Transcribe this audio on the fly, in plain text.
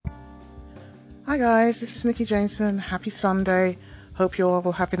Hi guys, this is Nikki Jameson. Happy Sunday. Hope you're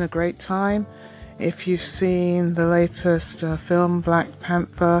all having a great time. If you've seen the latest film, Black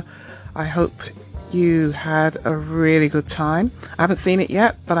Panther, I hope you had a really good time. I haven't seen it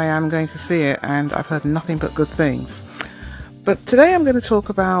yet, but I am going to see it, and I've heard nothing but good things. But today I'm going to talk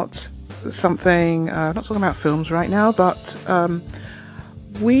about something, not talking about films right now, but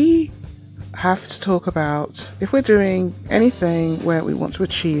we have to talk about if we're doing anything where we want to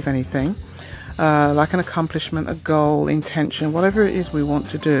achieve anything, like an accomplishment, a goal, intention, whatever it is we want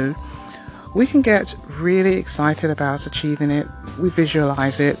to do, we can get really excited about achieving it. We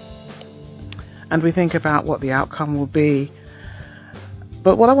visualize it and we think about what the outcome will be.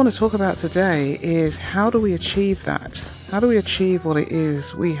 But what I want to talk about today is how do we achieve that? How do we achieve what it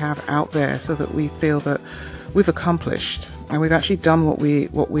is we have out there so that we feel that we've accomplished and we've actually done what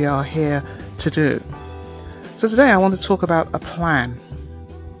we are here to do? So today I want to talk about a plan.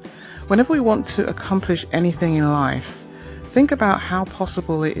 Whenever we want to accomplish anything in life, think about how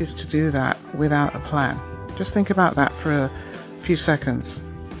possible it is to do that without a plan. Just think about that for a few seconds.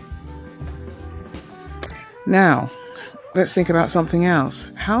 Now, let's think about something else.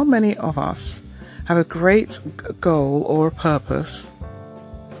 How many of us have a great goal or a purpose,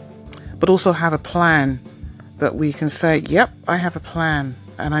 but also have a plan that we can say, yep, I have a plan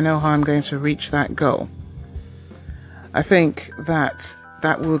and I know how I'm going to reach that goal? I think that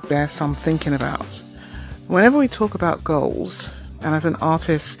would bear some thinking about. Whenever we talk about goals, and as an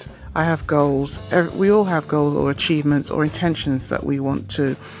artist, I have goals. We all have goals or achievements or intentions that we want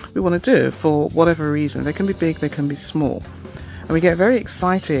to do for whatever reason. They can be big, they can be small. And we get very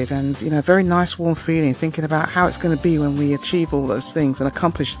excited and, very nice warm feeling thinking about how it's going to be when we achieve all those things and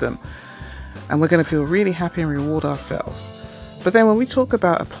accomplish them. And we're going to feel really happy and reward ourselves. But then when we talk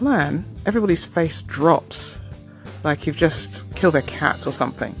about a plan, everybody's face drops, like you've just killed a cat or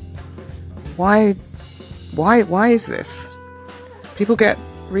something. Why is this? People get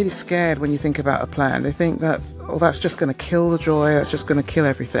really scared when you think about a plan. They think that, that's just going to kill the joy, that's just going to kill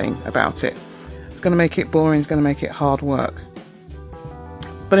everything about it. It's going to make it boring, it's going to make it hard work.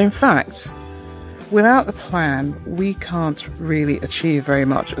 But in fact, without a plan, we can't really achieve very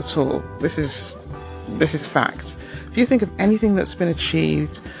much at all. This is fact. If you think of anything that's been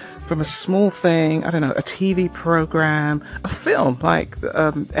achieved from a small thing, I don't know, a TV program, a film, like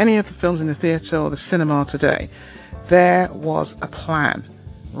any of the films in the theatre or the cinema today, there was a plan.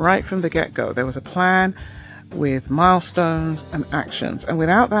 Right from the get-go, there was a plan with milestones and actions. And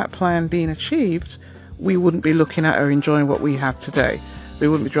without that plan being achieved, we wouldn't be looking at or enjoying what we have today. We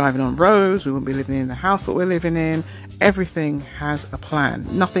wouldn't be driving on roads, we wouldn't be living in the house that we're living in. Everything has a plan.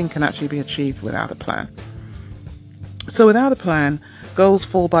 Nothing can actually be achieved without a plan. So without a plan, goals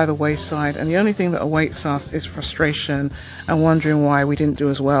fall by the wayside, and the only thing that awaits us is frustration and wondering why we didn't do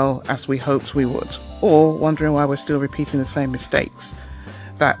as well as we hoped we would, or wondering why we're still repeating the same mistakes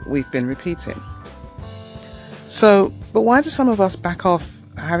that we've been repeating. But why do some of us back off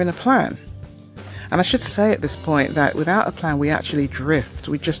having a plan? And I should say at this point that without a plan, we actually drift.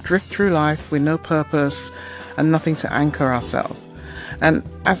 We just drift through life with no purpose and nothing to anchor ourselves. And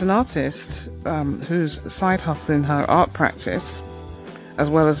as an artist who's side hustling her art practice, as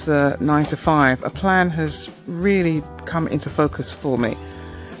well as the 9-to-5, a plan has really come into focus for me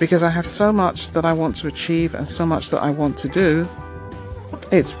because I have so much that I want to achieve and so much that I want to do.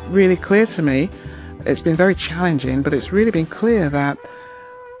 It's really clear to me, it's been very challenging, but it's really been clear that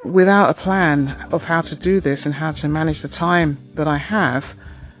without a plan of how to do this and how to manage the time that I have,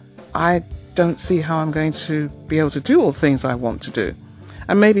 I don't see how I'm going to be able to do all the things I want to do.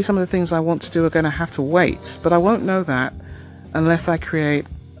 And maybe some of the things I want to do are going to have to wait, but I won't know that unless I create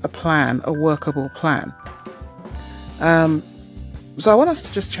a plan, a workable plan. So I want us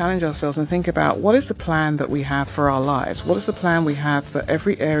to just challenge ourselves and think about what is the plan that we have for our lives? What is the plan we have for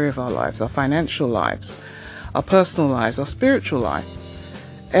every area of our lives, our financial lives, our personal lives, our spiritual life?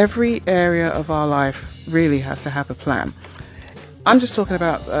 Every area of our life really has to have a plan. I'm just talking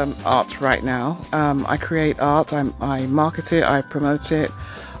about art right now. I create art, I market it, I promote it,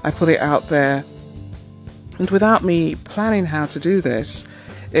 I put it out there. And without me planning how to do this,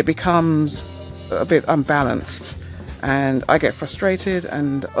 it becomes a bit unbalanced and I get frustrated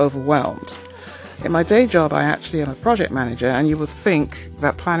and overwhelmed. In my day job, I actually am a project manager, and you would think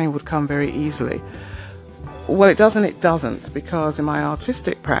that planning would come very easily. Well, it doesn't, because in my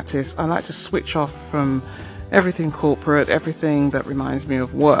artistic practice, I like to switch off from everything corporate, everything that reminds me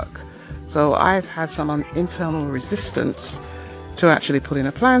of work. So I've had some internal resistance to actually putting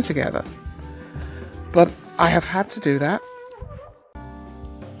a plan together. But I have had to do that.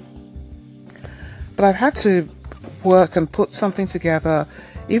 But I've had to work and put something together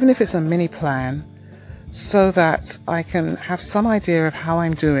even if it's a mini plan, so that I can have some idea of how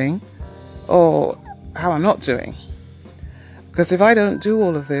I'm doing or how I'm not doing. Because if I don't do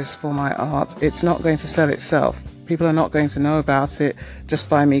all of this for my art, it's not going to sell itself. People are not going to know about it just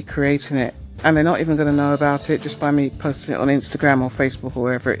by me creating it. And they're not even going to know about it just by me posting it on Instagram or Facebook or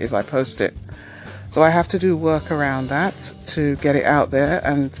wherever it is I post it. So I have to do work around that to get it out there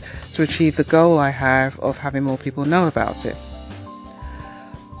and to achieve the goal I have of having more people know about it.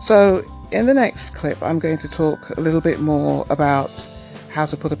 So in the next clip, I'm going to talk a little bit more about how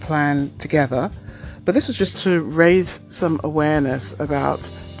to put a plan together. But this was just to raise some awareness about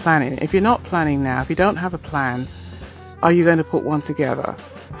planning. If you're not planning now, if you don't have a plan, are you going to put one together?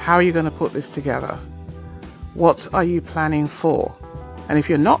 How are you going to put this together? What are you planning for? And if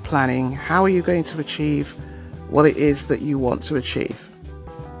you're not planning, how are you going to achieve what it is that you want to achieve?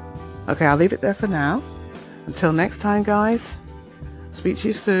 Okay, I'll leave it there for now. Until next time, guys, speak to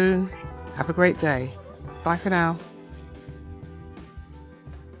you soon. Have a great day. Bye for now.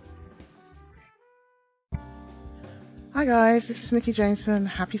 Hi guys, this is Nikki Jameson.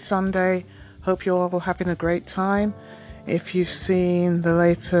 Happy Sunday. Hope you're all having a great time. If you've seen the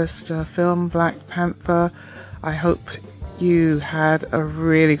latest film, Black Panther, I hope you had a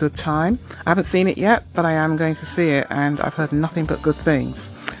really good time. I haven't seen it yet, but I am going to see it, and I've heard nothing but good things.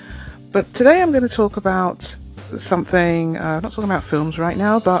 But today I'm going to talk about something, not talking about films right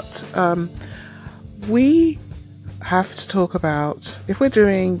now, but we have to talk about if we're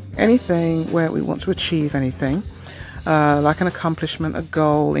doing anything where we want to achieve anything, like an accomplishment, a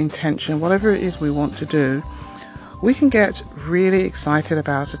goal, intention, whatever it is we want to do, we can get really excited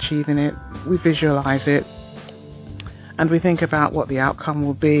about achieving it. We visualize it and we think about what the outcome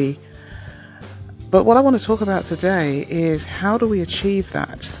will be. But what I want to talk about today is how do we achieve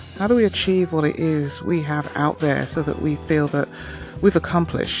that? How do we achieve what it is we have out there so that we feel that we've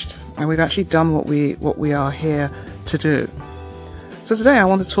accomplished and we've actually done what we are here to do? So today I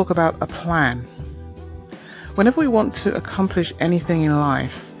want to talk about a plan. Whenever we want to accomplish anything in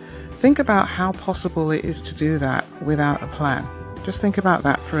life, think about how possible it is to do that without a plan. Just think about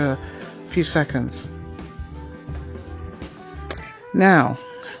that for a few seconds. Now,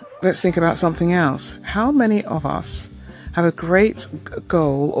 let's think about something else. How many of us have a great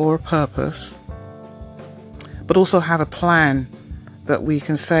goal or a purpose, but also have a plan that we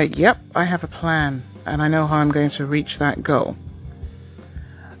can say, yep, I have a plan and I know how I'm going to reach that goal?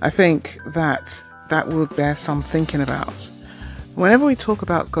 I think that would bear some thinking about. Whenever we talk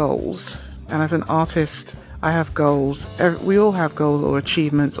about goals, and as an artist, I have goals. We all have goals or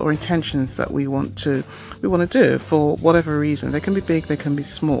achievements or intentions that we want to do for whatever reason. They can be big, they can be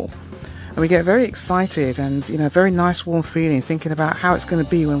small. And we get very excited and, very nice warm feeling thinking about how it's going to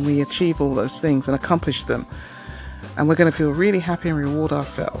be when we achieve all those things and accomplish them. And we're going to feel really happy and reward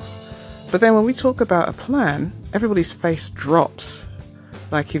ourselves. But then when we talk about a plan, everybody's face drops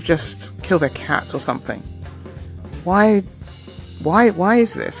like you've just killed their cat or something. Why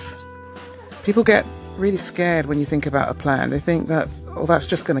is this? People get really scared when you think about a plan. They think that, that's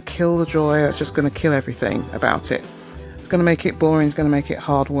just going to kill the joy, that's just going to kill everything about it. It's going to make it boring, it's going to make it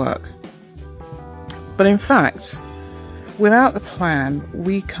hard work. But in fact, without a plan,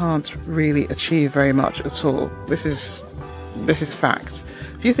 we can't really achieve very much at all. This is fact.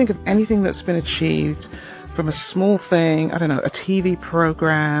 If you think of anything that's been achieved from a small thing, I don't know, a TV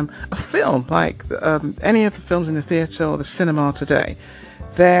program, a film, like any of the films in the theatre or the cinema today,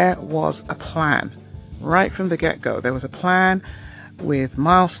 there was a plan. Right from the get-go, there was a plan with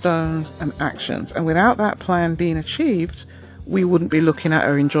milestones and actions. And without that plan being achieved, we wouldn't be looking at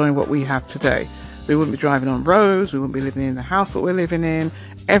or enjoying what we have today. We wouldn't be driving on roads, we wouldn't be living in the house that we're living in.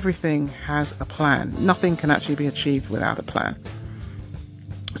 Everything has a plan. Nothing can actually be achieved without a plan.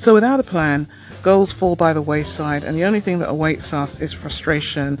 So without a plan, goals fall by the wayside, and the only thing that awaits us is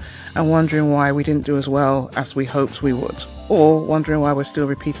frustration and wondering why we didn't do as well as we hoped we would, or wondering why we're still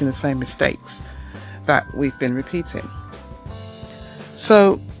repeating the same mistakes that we've been repeating.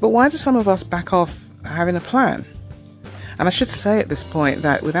 But why do some of us back off having a plan? And I should say at this point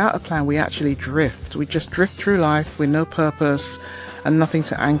that without a plan, we actually drift. We just drift through life with no purpose and nothing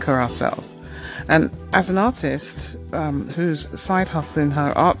to anchor ourselves. And as an artist who's side hustling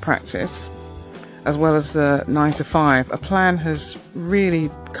her art practice, as well as the 9-to-5, a plan has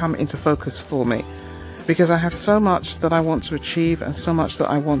really come into focus for me because I have so much that I want to achieve and so much that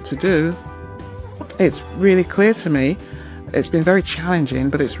I want to do. It's really clear to me, it's been very challenging,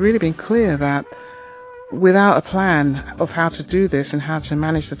 but it's really been clear that without a plan of how to do this and how to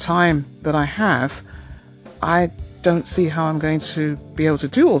manage the time that I have, I don't see how I'm going to be able to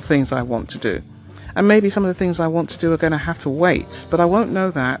do all the things I want to do. And maybe some of the things I want to do are going to have to wait, but I won't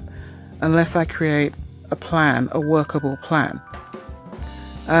know that unless I create a plan, a workable plan.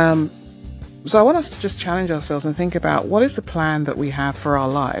 So I want us to just challenge ourselves and think about, what is the plan that we have for our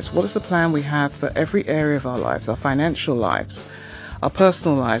lives? What is the plan we have for every area of our lives, our financial lives, our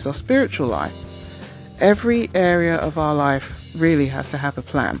personal lives, our spiritual life? Every area of our life really has to have a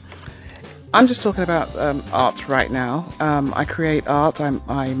plan. I'm just talking about art right now. I create art,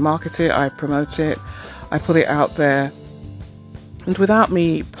 I market it, I promote it, I put it out there. And without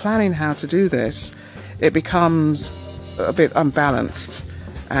me planning how to do this, it becomes a bit unbalanced.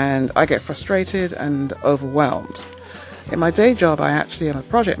 And I get frustrated and overwhelmed. In my day job, I actually am a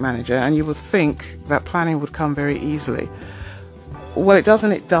project manager, and you would think that planning would come very easily. Well, it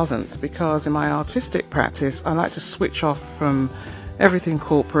doesn't, because in my artistic practice, I like to switch off from everything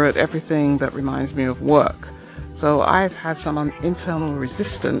corporate, everything that reminds me of work. So I've had some internal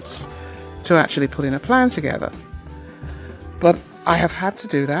resistance to actually putting a plan together. But I have had to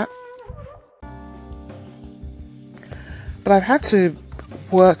do that. But I've had to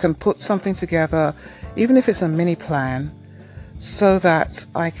work and put something together, even if it's a mini plan, so that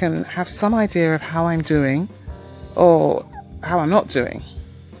I can have some idea of how I'm doing or how I'm not doing.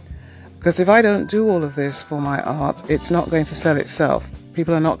 Because if I don't do all of this for my art, it's not going to sell itself.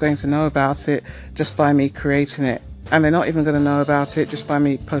 People are not going to know about it just by me creating it. And they're not even going to know about it just by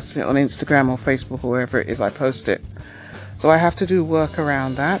me posting it on Instagram or Facebook or wherever it is I post it. So I have to do work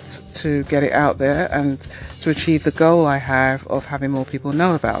around that to get it out there and to achieve the goal I have of having more people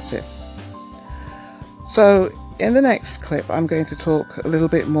know about it. So in the next clip, I'm going to talk a little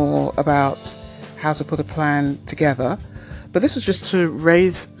bit more about how to put a plan together. But this was just to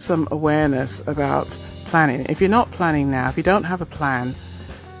raise some awareness about planning. If you're not planning now, if you don't have a plan,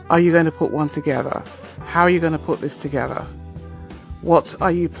 are you going to put one together? How are you going to put this together? What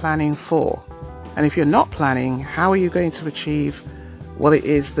are you planning for? And if you're not planning, how are you going to achieve what it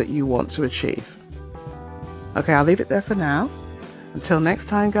is that you want to achieve? Okay, I'll leave it there for now. Until next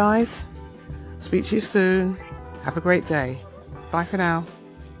time, guys. Speak to you soon. Have a great day. Bye for now.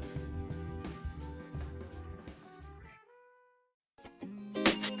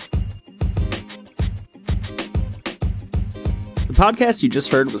 The podcast you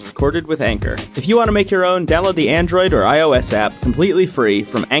just heard was recorded with Anchor. If you want to make your own, download the Android or iOS app completely free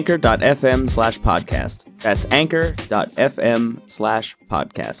from anchor.fm/podcast. That's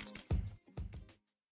anchor.fm/podcast.